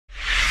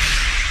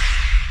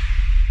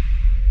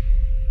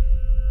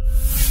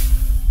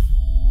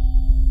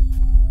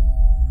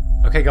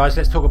Okay guys,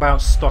 let's talk about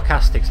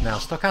stochastics now.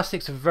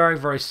 Stochastics are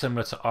very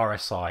similar to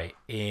RSI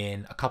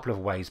in a couple of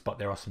ways, but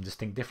there are some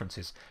distinct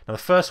differences. Now the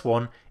first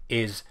one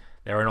is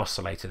they're an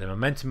oscillator. They're a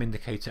momentum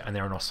indicator and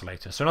they're an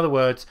oscillator. So in other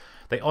words,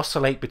 they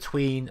oscillate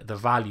between the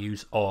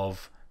values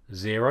of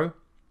 0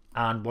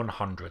 and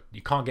 100.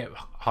 You can't get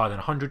higher than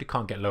 100, you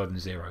can't get lower than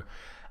 0.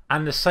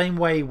 And the same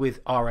way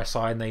with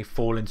RSI, and they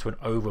fall into an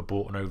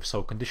overbought and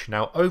oversold condition.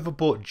 Now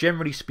overbought,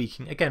 generally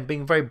speaking, again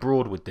being very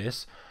broad with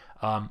this,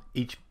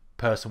 each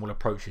person will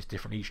approach this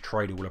different, each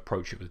trader will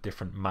approach it with a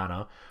different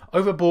manner.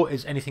 Overbought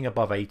is anything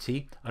above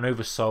 80 and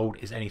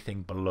oversold is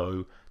anything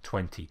below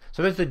 20.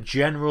 So there's the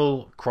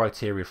general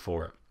criteria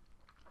for it.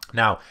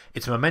 Now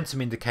it's a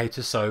momentum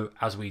indicator, so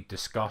as we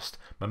discussed,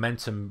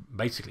 momentum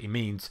basically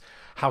means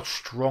how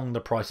strong the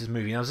price is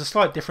moving. Now there's a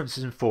slight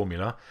differences in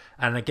formula,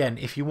 and again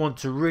if you want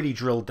to really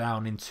drill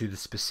down into the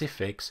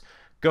specifics,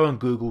 go on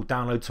Google,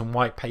 download some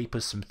white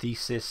papers, some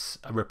thesis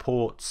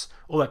reports,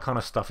 all that kind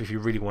of stuff if you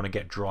really want to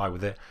get dry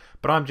with it.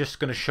 But I'm just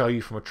going to show you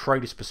from a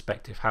trader's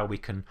perspective how we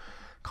can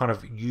kind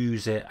of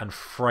use it and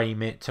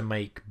frame it to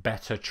make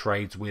better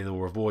trades with,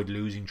 or avoid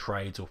losing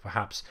trades, or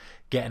perhaps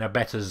get in a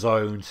better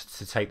zone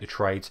to take the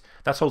trades.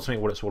 That's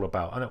ultimately what it's all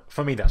about. And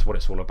for me, that's what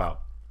it's all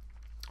about.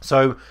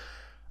 So,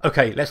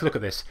 okay, let's look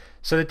at this.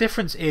 So the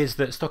difference is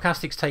that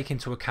stochastics take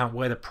into account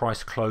where the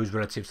price closed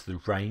relative to the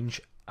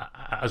range,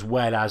 as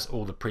well as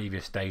all the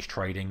previous days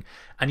trading.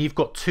 And you've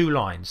got two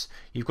lines.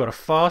 You've got a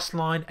fast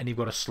line and you've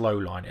got a slow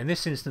line. In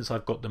this instance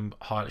I've got them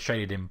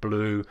shaded in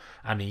blue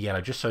and in yellow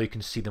just so you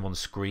can see them on the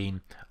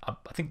screen. I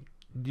think,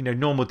 you know,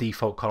 normal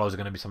default colors are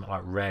going to be something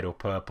like red or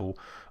purple,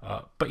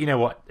 but you know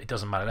what, it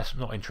doesn't matter. That's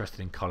not interested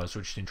in colors,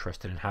 we're just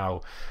interested in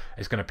how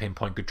it's going to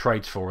pinpoint good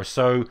trades for us.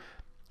 So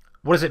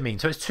what does it mean?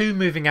 So it's two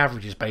moving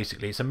averages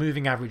basically. It's a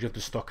moving average of the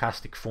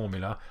stochastic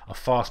formula, a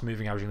fast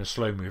moving average and a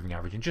slow moving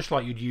average. And just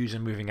like you'd use a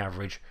moving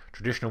average,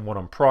 traditional one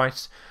on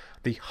price,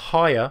 the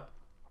higher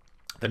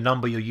the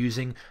number you're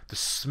using, the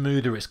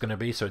smoother it's going to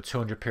be. So a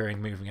 200 period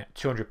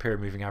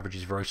moving average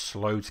is very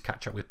slow to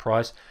catch up with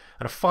price,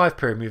 and a 5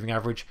 period moving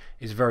average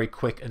is very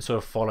quick and sort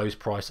of follows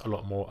price a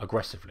lot more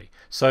aggressively.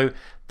 So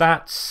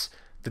that's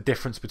the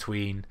difference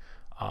between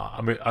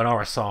an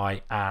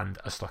RSI and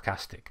a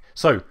stochastic.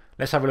 So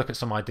let's have a look at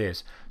some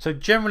ideas. So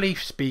generally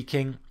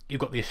speaking,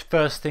 you've got this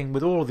first thing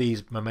with all of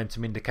these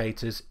momentum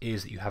indicators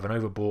is that you have an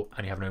overbought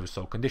and you have an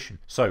oversold condition.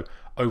 So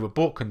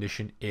overbought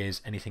condition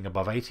is anything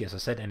above 80, as I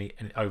said, and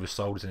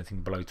oversold is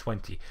anything below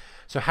 20.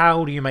 So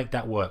how do you make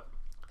that work?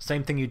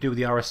 Same thing you do with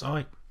the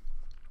RSI.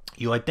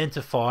 You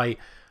identify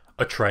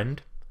a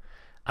trend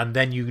and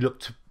then you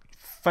look to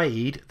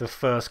fade the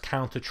first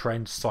counter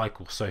trend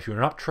cycle. So if you're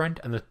in an uptrend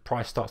and the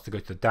price starts to go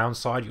to the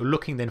downside, you're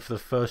looking then for the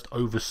first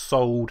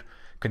oversold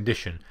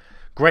condition.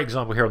 Great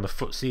example here on the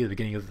FTSE at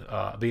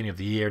the beginning of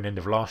the year and end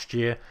of last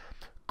year.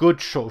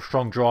 Good sort of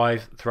strong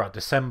drive throughout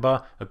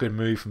December, a good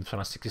move from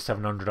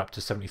 6,700 up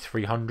to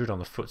 7,300 on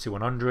the FTSE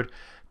 100.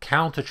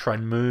 Counter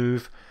trend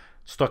move.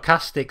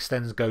 Stochastics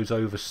then goes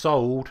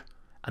oversold,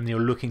 and you're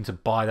looking to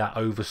buy that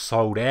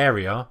oversold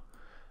area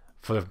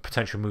for the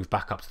potential move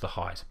back up to the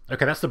highs.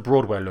 Okay, that's the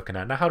broad way of looking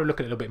at it. Now how to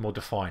look at it a little bit more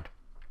defined.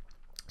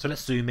 So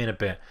let's zoom in a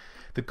bit.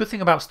 The good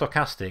thing about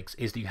stochastics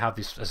is that you have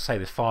this, as I say,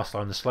 the fast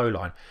line and the slow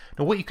line.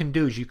 Now what you can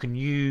do is you can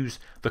use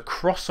the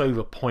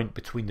crossover point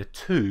between the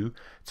two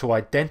to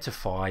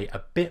identify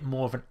a bit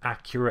more of an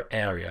accurate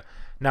area.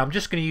 Now I'm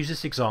just going to use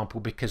this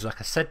example because,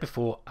 like I said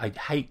before, I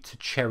hate to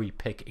cherry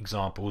pick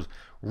examples.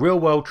 Real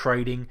world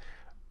trading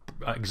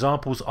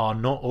examples are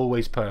not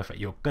always perfect.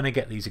 You're going to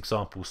get these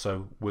examples,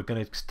 so we're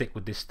going to stick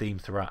with this theme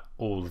throughout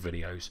all the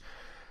videos.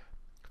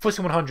 FTSE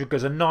 100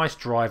 goes a nice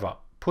drive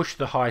up, push to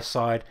the high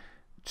side,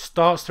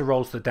 starts to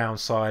roll to the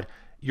downside.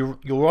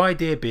 Your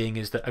idea being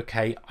is that,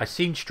 okay, I've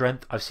seen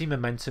strength, I've seen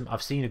momentum,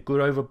 I've seen a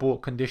good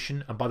overbought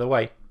condition, and by the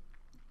way,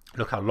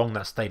 look how long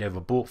that stayed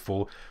overbought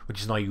for,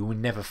 which is now you will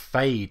never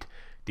fade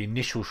the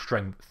initial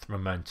strength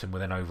momentum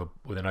with an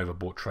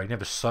overbought trade.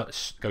 Never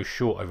go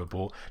short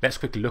overbought. Let's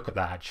quickly look at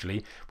that.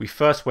 Actually, we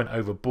first went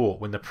overbought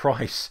when the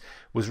price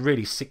was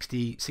really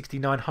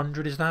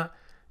 6,900. Is that?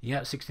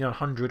 Yeah,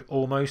 6,900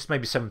 almost,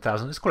 maybe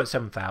 7,000. Let's call it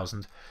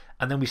 7,000.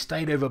 And then we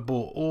stayed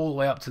overbought all the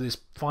way up to this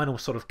final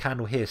sort of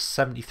candle here,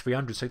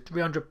 7,300. So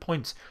 300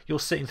 points. You're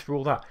sitting through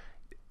all that.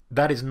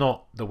 That is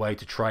not the way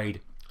to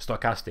trade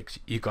stochastics.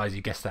 You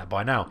guessed that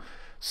by now.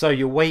 So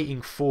you're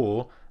waiting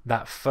for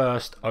that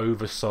first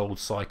oversold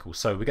cycle.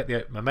 So we get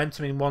the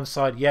momentum in one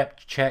side, yep,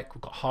 check.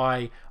 We've got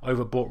high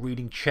overbought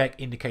reading, check,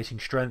 indicating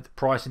strength,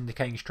 price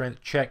indicating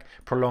strength, check,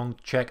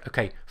 prolonged, check.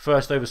 Okay,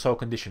 first oversold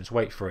conditions,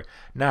 wait for it.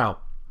 Now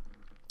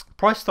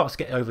price starts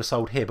to get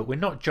oversold here, but we're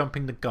not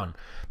jumping the gun.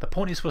 The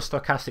point is for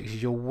stochastics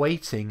is you're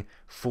waiting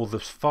for the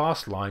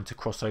fast line to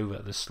cross over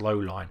the slow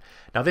line.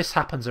 Now this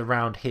happens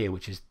around here,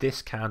 which is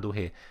this candle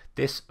here,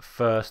 this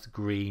first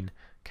green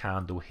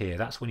candle here.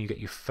 That's when you get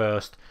your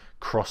first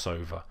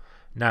crossover.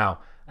 Now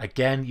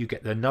again you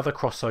get another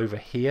crossover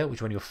here, which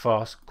is when your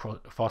fast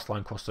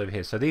line crosses over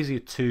here. So these are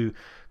your two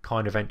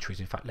kind of entries.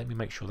 In fact, let me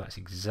make sure that's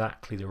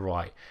exactly the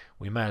right.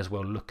 We may as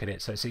well look at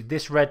it. So see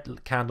this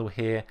red candle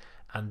here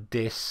and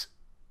this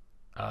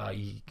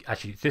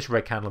actually this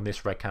red candle and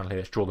this red candle here,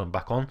 let's draw them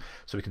back on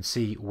so we can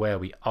see where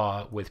we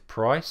are with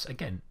price.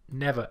 Again,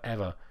 never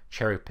ever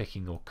cherry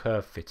picking or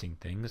curve fitting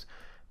things,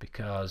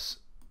 because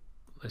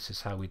this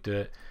is how we do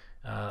it.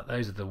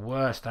 Those are the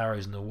worst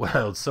arrows in the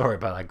world. Sorry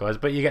about that, guys,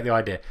 but you get the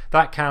idea.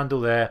 That candle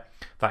there,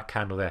 that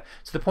candle there.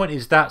 So the point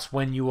is, that's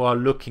when you are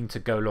looking to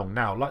go long.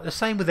 Now, like the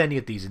same with any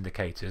of these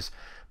indicators,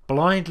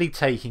 blindly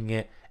taking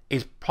it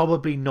is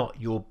probably not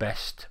your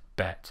best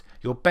bet.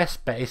 Your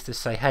best bet is to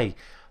say, hey,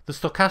 the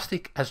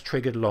stochastic has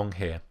triggered long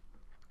here.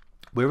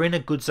 We're in a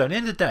good zone. At the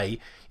end of the day,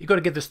 you've got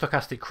to give the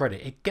stochastic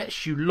credit. It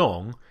gets you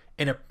long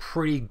in a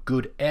pretty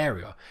good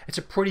area. It's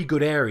a pretty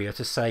good area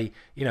to say,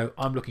 you know,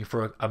 I'm looking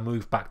for a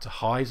move back to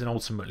highs, and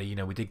ultimately, you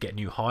know, we did get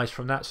new highs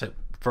from that, so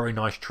very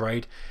nice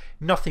trade.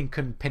 Nothing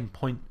can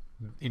pinpoint,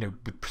 you know,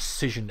 with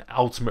precision,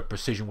 ultimate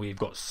precision, where you've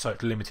got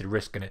such limited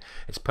risk in it.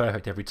 It's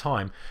perfect every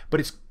time, but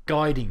it's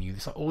guiding you.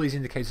 It's like all these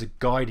indicators are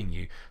guiding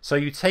you. So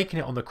you're taking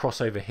it on the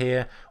crossover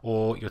here,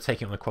 or you're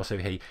taking it on the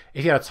crossover here.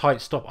 If you had a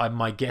tight stop,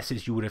 my guess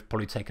is you would have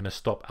probably taken a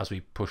stop as we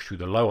push through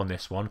the low on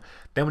this one.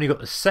 Then when you got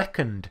the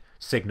second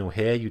signal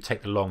here, you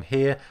take the long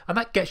here, and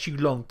that gets you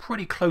long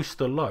pretty close to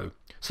the low.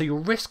 So your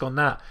risk on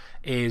that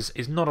is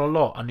not a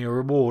lot, and your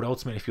reward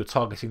ultimately, if you're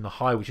targeting the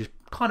high, which is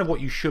kind of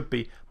what you should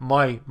be,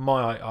 my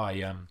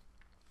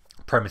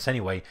premise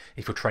anyway,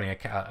 if you're trading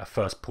a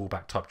first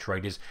pullback type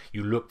trade, is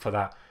you look for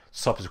that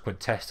subsequent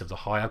test of the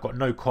high. I've got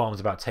no qualms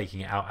about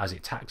taking it out as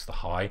it tacks the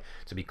high,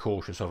 to be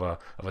cautious of a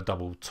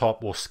double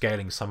top or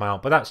scaling some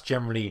out, but that's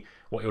generally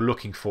what you're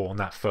looking for on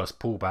that first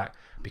pullback.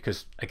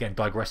 Because again,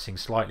 digressing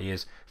slightly,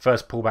 is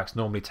first pullbacks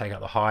normally take out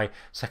the high,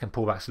 second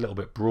pullback's a little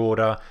bit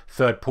broader,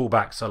 third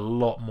pullback's a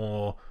lot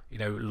more, you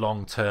know,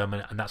 long term,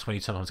 and that's when you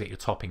sometimes get your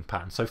topping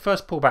pattern. So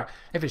first pullback,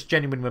 if it's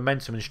genuine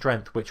momentum and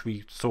strength, which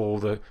we saw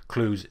the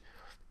clues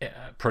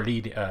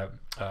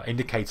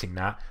indicating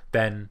that,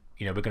 then,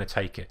 you know, we're going to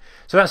take it.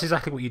 So that's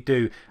exactly what you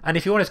do. And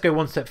if you want to go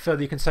one step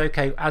further, you can say,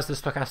 okay, as the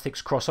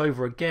stochastics cross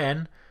over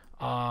again,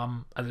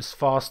 and it's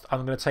fast,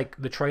 I'm going to take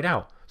the trade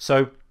out.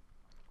 So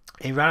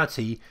in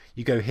reality,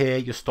 you go here,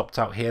 you're stopped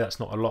out here. That's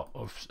not a lot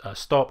of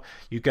stop.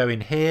 You go in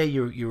here,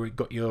 you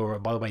got your.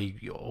 By the way,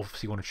 you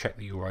obviously want to check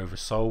that you're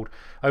oversold,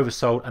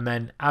 and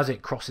then as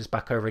it crosses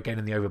back over again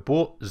in the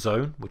overbought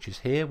zone, which is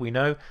here, we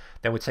know,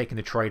 then we're taking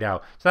the trade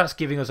out. So that's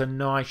giving us a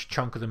nice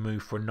chunk of the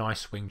move for a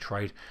nice swing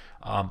trade.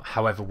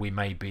 However, we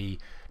may be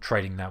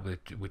trading that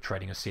with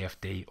trading a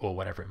CFD or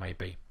whatever it may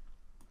be.